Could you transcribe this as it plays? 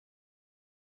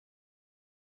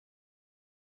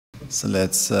So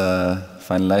let's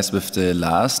finalize with the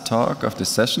last talk of this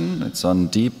session. It's on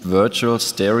deep virtual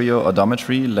stereo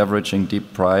odometry, leveraging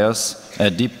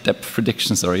deep depth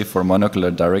prediction, for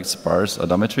monocular direct sparse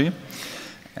odometry.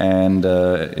 And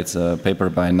it's a paper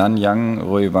by Nan Yang,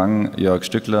 Wang, Joerg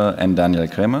Stueckler, and Daniel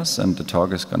Cremers, and the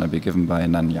talk is going to be given by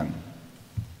Nan Yang.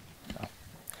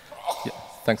 Yeah,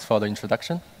 thanks for the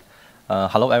introduction.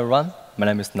 Hello, everyone. My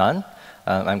name is Nan.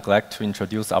 I'm glad to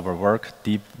introduce our work,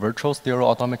 Deep Virtual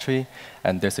Stereo Odometry,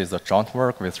 and this is a joint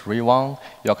work with Wang,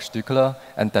 Joerg Stueckler,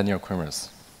 and Daniel Cremers.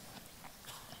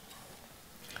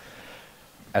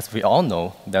 As we all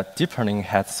know, that deep learning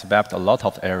has swept a lot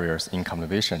of areas in computer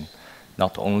vision,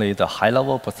 not only the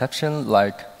high-level perception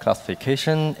like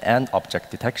classification and object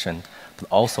detection, but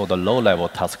also the low-level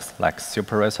tasks like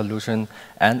super resolution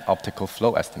and optical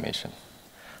flow estimation.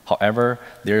 However,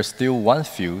 there is still one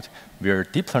field where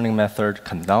deep learning method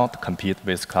cannot compete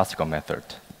with classical method,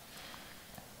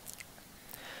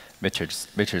 which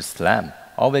is SLAM,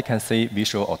 or we can say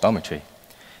visual odometry.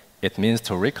 It means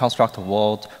to reconstruct the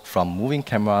world from moving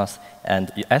cameras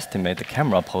and estimate the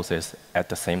camera poses at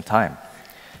the same time.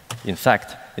 In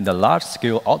fact, in the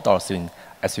large-scale outdoor scene,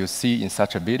 as you see in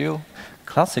such a video,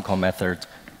 classical method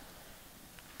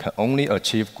can only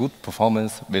achieve good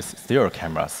performance with stereo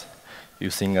cameras.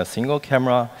 Using a single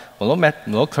camera,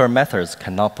 monocular methods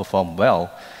cannot perform well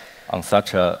on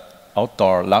such an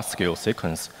outdoor large-scale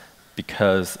sequence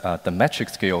because the metric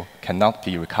scale cannot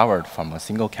be recovered from a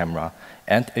single camera,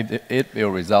 and it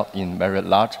will result in very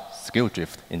large scale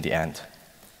drift in the end.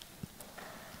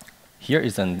 Here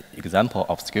is an example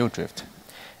of scale drift,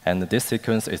 and this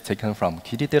sequence is taken from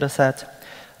Kitty dataset.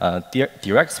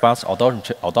 Direct sparse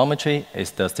odometry is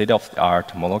the state-of-the-art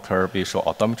monocular visual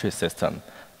odometry system,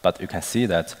 but you can see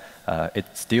that it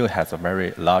still has a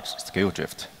very large scale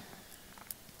drift.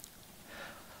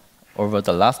 Over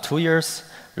the last 2 years,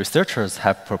 researchers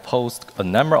have proposed a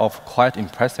number of quite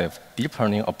impressive deep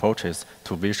learning approaches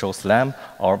to visual SLAM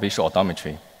or visual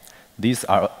odometry. These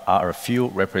are a few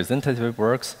representative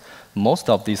works.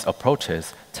 Most of these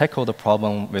approaches tackle the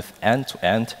problem with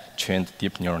end-to-end trained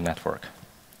deep neural network.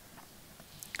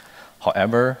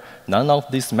 However, none of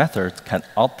these methods can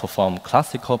outperform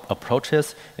classical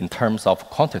approaches in terms of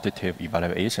quantitative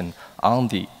evaluation on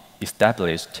the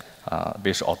established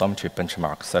visual odometry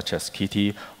benchmarks, such as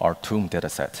Kitty or Tomb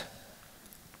dataset.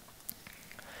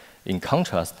 In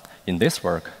contrast, in this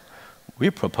work, we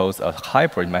propose a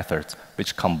hybrid method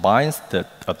which combines the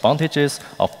advantages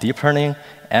of deep learning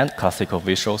and classical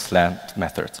visual SLAM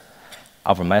methods.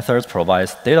 Our methods provide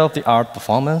state-of-the-art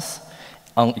performance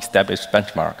on established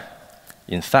benchmark.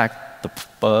 In fact,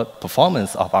 the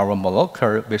performance of our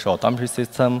molecular visual odometry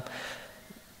system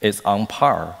is on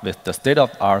par with the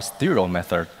state-of-the-art stereo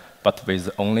method, but with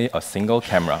only a single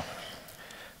camera.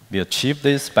 We achieve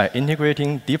this by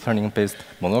integrating deep learning-based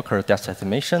molecular depth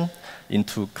estimation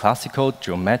into classical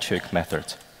geometric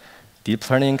methods. Deep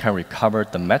learning can recover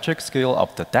the metric scale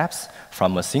of the depth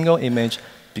from a single image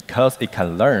because it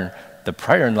can learn the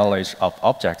prior knowledge of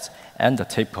objects and the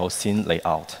typical scene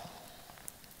layout.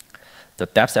 The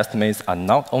depth estimates are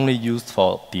not only used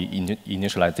for the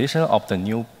initialization of the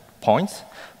new points,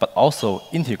 but also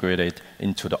integrated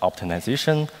into the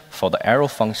optimization for the arrow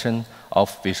function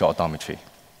of visual odometry.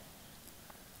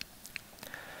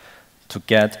 To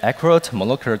get accurate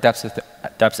molecular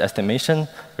depth estimation,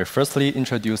 we firstly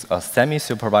introduce a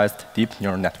semi-supervised deep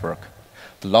neural network.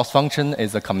 The loss function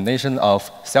is a combination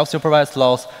of self-supervised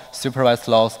loss, supervised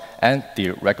loss, and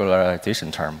the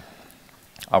regularization term.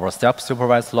 Our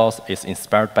self-supervised loss is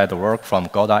inspired by the work from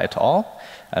Gouda et al.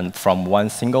 And from one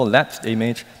single left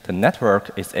image, the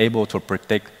network is able to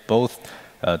predict both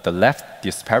the left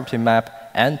disparity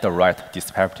map and the right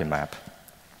disparity map.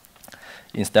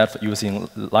 Instead of using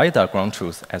LiDAR ground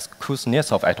truth, as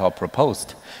Kuznetsov et al.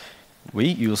 Proposed, we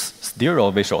use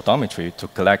stereo visual odometry to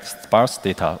collect sparse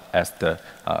data as the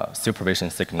supervision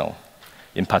signal.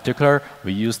 In particular,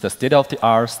 we use the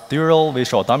state-of-the-art stereo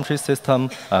visual odometry system,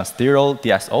 stereo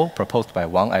DSO, proposed by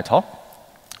Wang et al.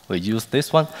 We use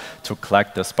this one to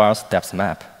collect the sparse depth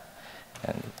map.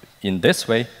 And in this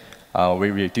way, we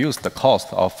reduce the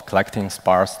cost of collecting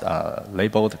sparse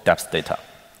labeled depth data.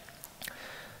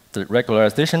 The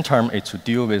regularization term is to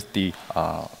deal with the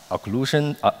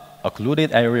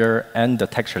occluded area and the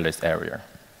textureless area.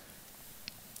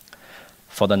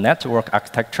 For the network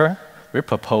architecture, we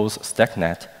propose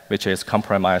StackNet, which is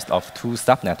comprised of two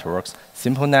subnetworks,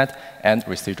 SimpleNet and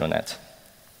ResidualNet.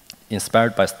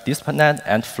 Inspired by DispNet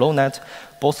and FlowNet,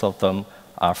 both of them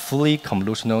are fully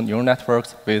convolutional neural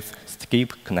networks with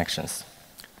skip connections.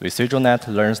 ResidualNet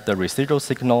learns the residual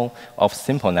signal of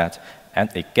SimpleNet, and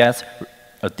it gets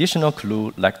additional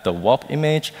clue like the warp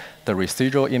image, the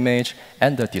residual image,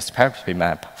 and the disparity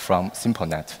map from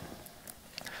SimpleNet.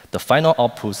 The final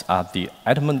outputs are the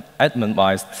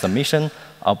element-wise summation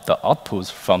of the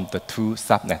outputs from the two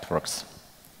subnetworks.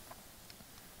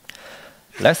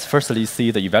 Let's firstly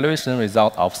see the evaluation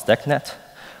result of StackNet.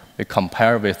 We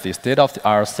compare with the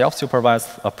state-of-the-art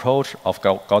self-supervised approach of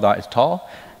Gauda et al.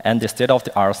 And the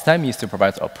state-of-the-art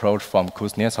semi-supervised approach from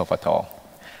Kuznetsov et al.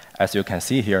 As you can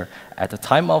see here, at the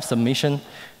time of submission,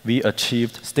 we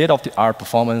achieved state-of-the-art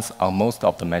performance on most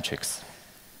of the metrics.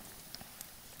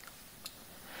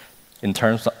 In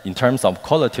terms of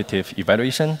qualitative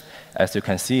evaluation, as you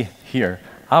can see here,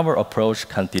 our approach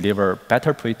can deliver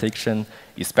better prediction,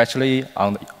 especially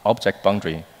on the object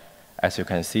boundary. As you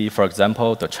can see, for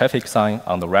example, the traffic sign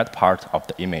on the red part of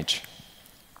the image.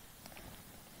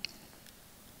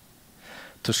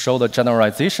 To show the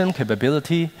generalization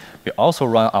capability, we also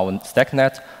run our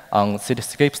StackNet on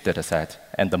Cityscapes dataset,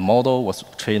 and the model was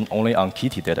trained only on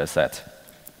Kitty dataset.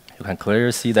 You can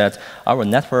clearly see that our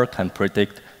network can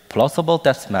predict plausible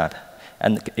depth map,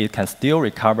 and it can still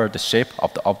recover the shape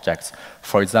of the objects.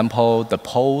 For example, the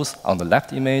poles on the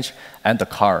left image and the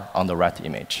car on the right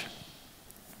image.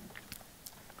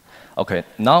 Okay,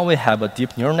 now we have a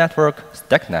deep neural network,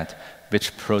 StackNet,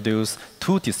 which produces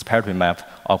two disparity maps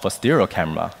of a stereo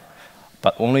camera,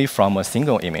 but only from a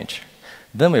single image.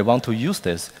 Then we want to use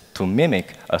this to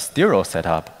mimic a stereo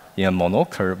setup in a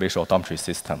monocular visual odometry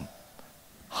system.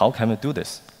 How can we do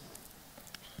this?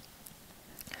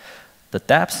 The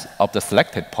depth of the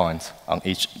selected points on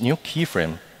each new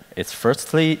keyframe is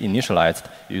firstly initialized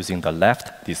using the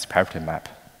left disparity map.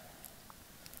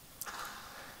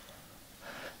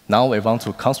 Now we want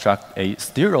to construct a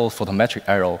stereo photometric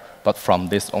arrow, but from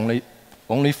this only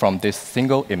from this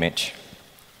single image.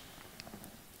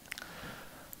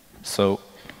 So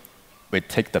we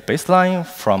take the baseline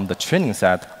from the training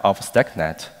set of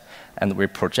StackNet, and we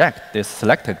project these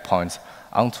selected points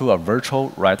onto a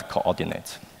virtual right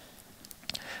coordinate.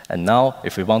 And now,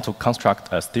 if we want to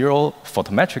construct a stereo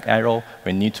photometric arrow,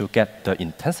 we need to get the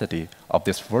intensity of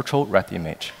this virtual red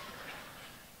image.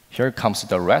 Here comes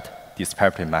the red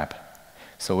disparity map.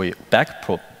 So we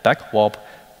back warp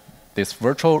this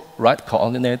virtual right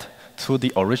coordinate to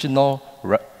the original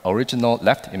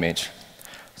left image.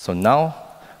 So now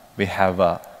we have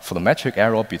a photometric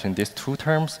arrow between these two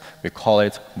terms. We call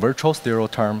it virtual stereo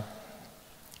term.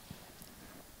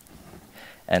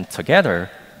 And together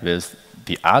with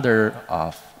the other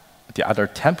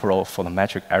temporal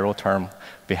photometric arrow term,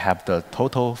 we have the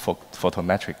total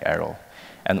photometric arrow.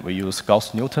 And we use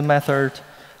Gauss-Newton method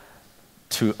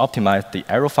to optimize the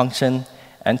arrow function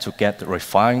and to get the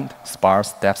refined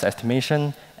sparse depth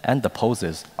estimation and the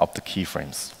poses of the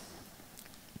keyframes.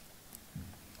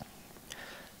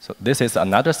 So this is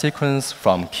another sequence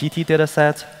from Kitty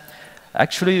dataset.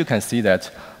 Actually, you can see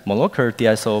that monocular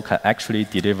DSO can actually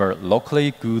deliver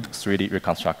locally good 3D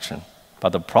reconstruction.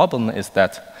 But the problem is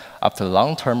that after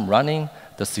long-term running,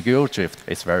 the skew drift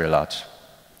is very large.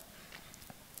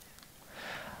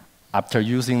 After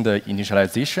using the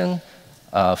initialization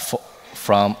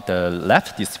from the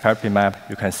left disparity map,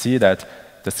 you can see that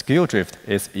the skew drift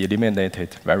is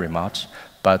eliminated very much,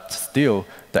 but still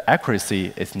the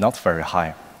accuracy is not very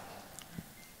high.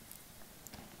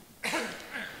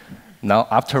 Now,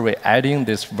 after we adding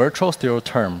this virtual stereo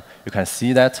term, you can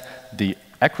see that the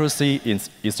accuracy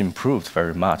is improved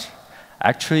very much.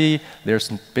 Actually,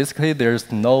 there's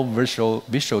no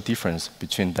visual difference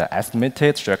between the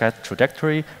estimated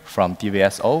trajectory from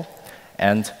DVSO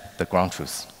and the ground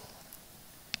truth.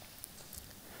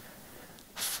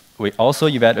 We also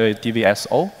evaluate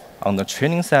DVSO on the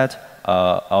training set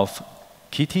of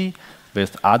Kitty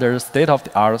with other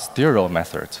state-of-the-art stereo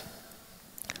methods.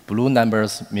 Blue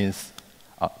numbers means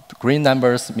green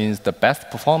numbers means the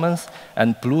best performance,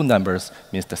 and blue numbers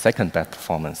means the second best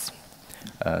performance.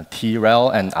 TREL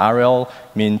and RL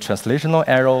mean translational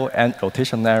error and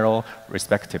rotational error,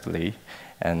 respectively.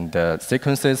 And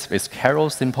sequences with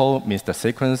Carroll symbol means the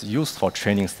sequence used for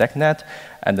training StackNet,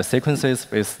 and the sequences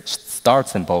with star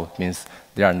symbol means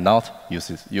they are not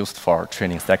used for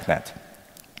training StackNet.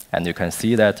 And you can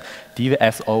see that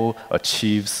DVSO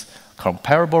achieves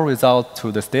comparable results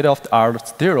to the state-of-the-art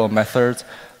stereo methods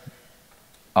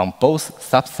on both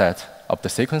subsets of the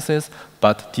sequences,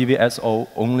 but DVSO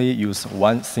only use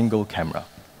one single camera.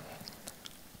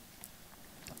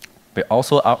 We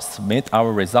also submit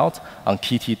our result on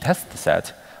Kitty test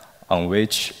set, on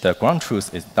which the ground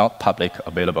truth is not public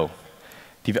available.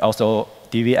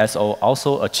 DVSO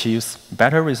also achieves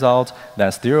better results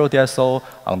than stereo DSO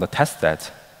on the test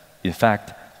set. In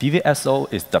fact,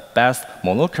 DVSO is the best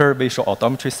monocular visual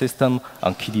odometry system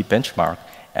on KT benchmark,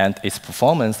 and its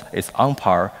performance is on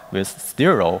par with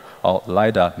stereo or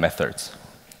LiDAR methods.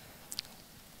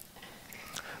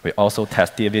 We also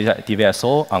test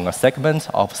DVSO on a segment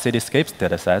of cityscapes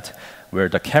dataset where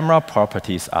the camera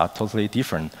properties are totally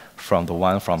different from the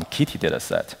one from KT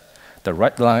dataset. The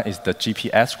red line is the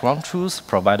GPS ground truth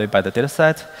provided by the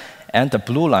dataset, and the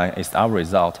blue line is our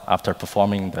result after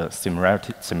performing the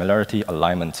similarity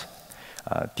alignment.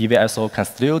 DVSO can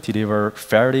still deliver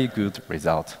fairly good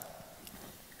result.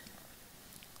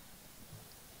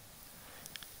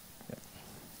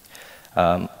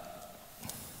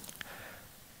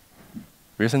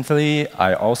 Recently,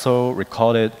 I also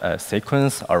recorded a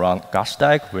sequence around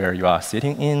Gashdag where you are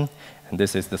sitting in, and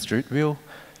this is the street view.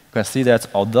 You can see that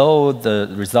although the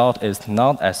result is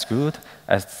not as good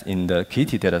as in the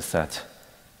KT dataset,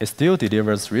 it still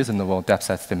delivers reasonable depth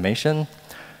estimation.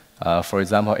 For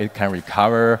example, it can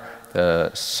recover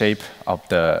the shape of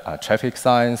the traffic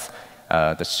signs,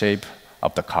 the shape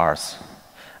of the cars.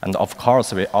 And of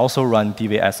course, we also run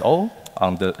DVSO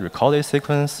on the recorded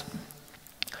sequence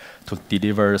to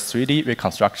deliver 3D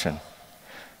reconstruction.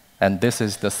 And this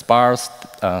is the sparse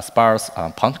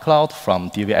point cloud from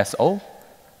DVSO.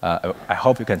 I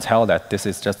hope you can tell that this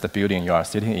is just the building you are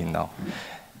sitting in now.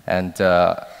 And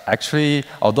actually,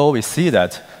 although we see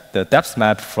that the depth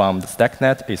map from the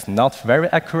StackNet is not very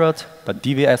accurate, but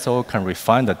DVSO can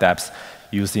refine the depth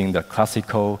using the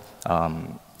classical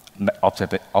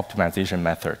optimization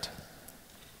method.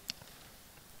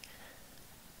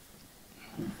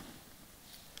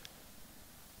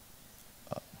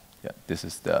 Yeah, this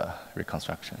is the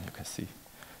reconstruction you can see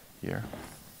here.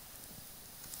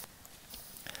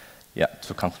 Yeah,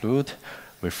 to conclude,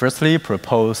 we firstly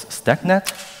propose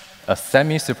StackNet, a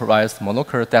semi-supervised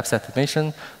monocular depth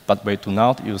estimation, but we do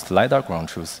not use LiDAR ground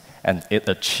truth, and it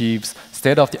achieves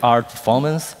state-of-the-art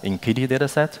performance in KT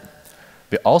dataset.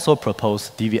 We also propose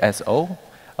DVSO,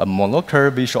 a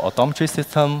monocular visual odometry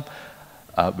system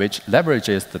which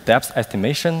leverages the depth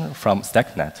estimation from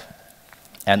StackNet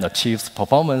and achieves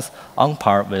performance on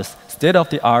par with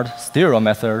state-of-the-art stereo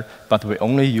method, but we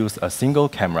only use a single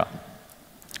camera.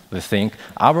 We think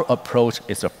our approach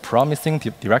is a promising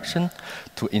direction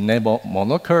to enable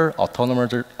monocular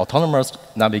autonomous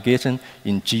navigation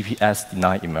in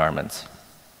GPS-denied environments.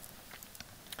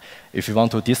 If you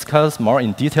want to discuss more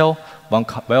in detail,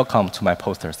 welcome to my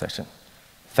poster session.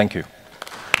 Thank you.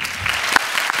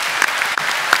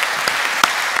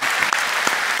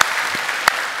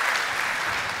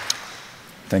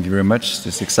 Thank you very much.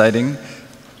 This is exciting.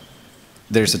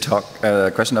 There's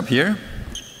a question up here.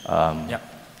 Yeah.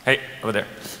 Hey, over there,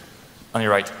 on your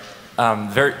right.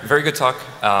 Very good talk,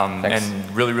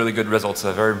 and really good results.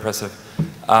 Very impressive.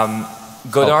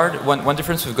 Godard. One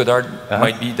difference with Godard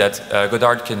might be that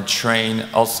Godard can train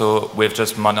also with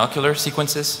just monocular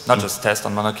sequences, not just test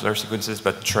on monocular sequences,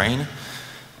 but train.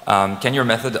 Can your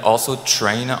method also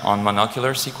train on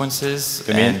monocular sequences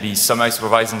and be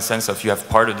semi-supervised in the sense of you have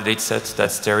part of the data set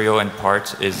that's stereo and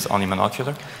part is only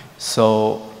monocular?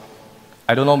 So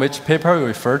I don't know which paper you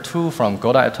refer to from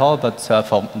Godard et al., but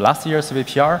for last year's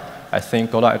VPR, I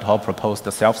think Godard et al. Proposed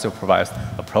the self-supervised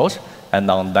approach. And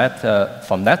on that,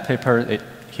 from that paper,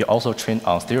 he also trained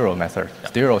on stereo method,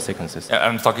 stereo sequences. Yeah,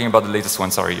 I'm talking about the latest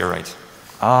one, sorry, you're right.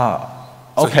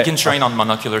 Okay. So he can train on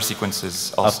monocular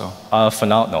sequences also? For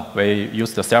now, no. We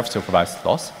use the self-supervised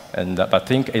loss, and but I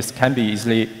think it can be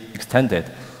easily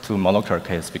extended to monocular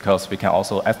case because we can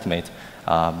also estimate,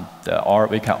 or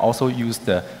we can also use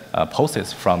the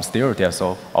pulses from stereo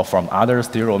DSO or from other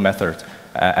stereo methods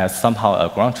as somehow a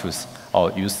ground truth,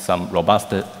 or use some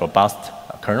robust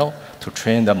kernel to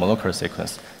train the monocular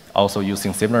sequence. Also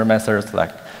using similar methods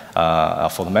like a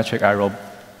photometric arrow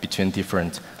between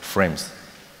different frames,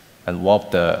 and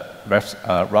warp the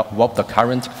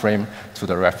current frame to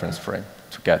the reference frame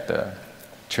to get the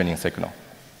training signal.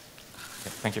 Okay,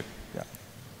 thank you. Yeah.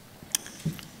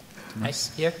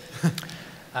 Nice. Here.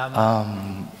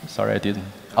 Sorry, I didn't.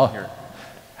 Oh, here.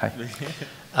 Hi.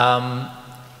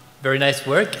 Very nice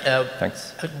work.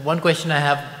 Thanks. One question I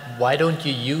have, why don't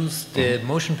you use the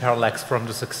motion parallax from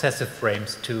the successive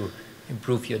frames to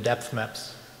improve your depth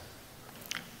maps?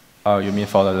 You mean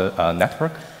for the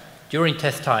network? During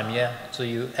test time, yeah. So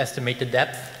you estimate the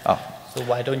depth. So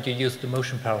why don't you use the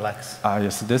motion parallax?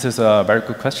 Yes, this is a very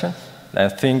good question. I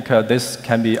think this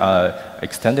can be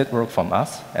extended work from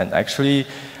us. And actually,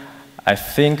 I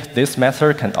think this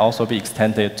method can also be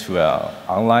extended to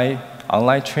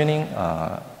online training,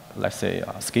 let's say,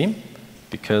 scheme,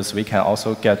 because we can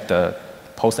also get the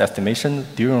post estimation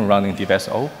during running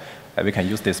DVSO, and we can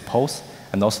use this post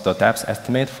and also the depth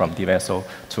estimate from DVSO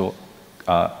to,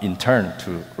 in turn,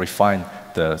 to refine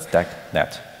the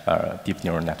StackNet deep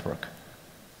neural network.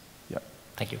 Yeah.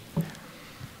 Thank you.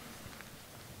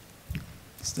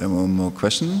 Is there one more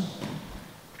question?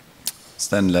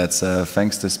 Then let's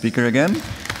thanks the speaker again.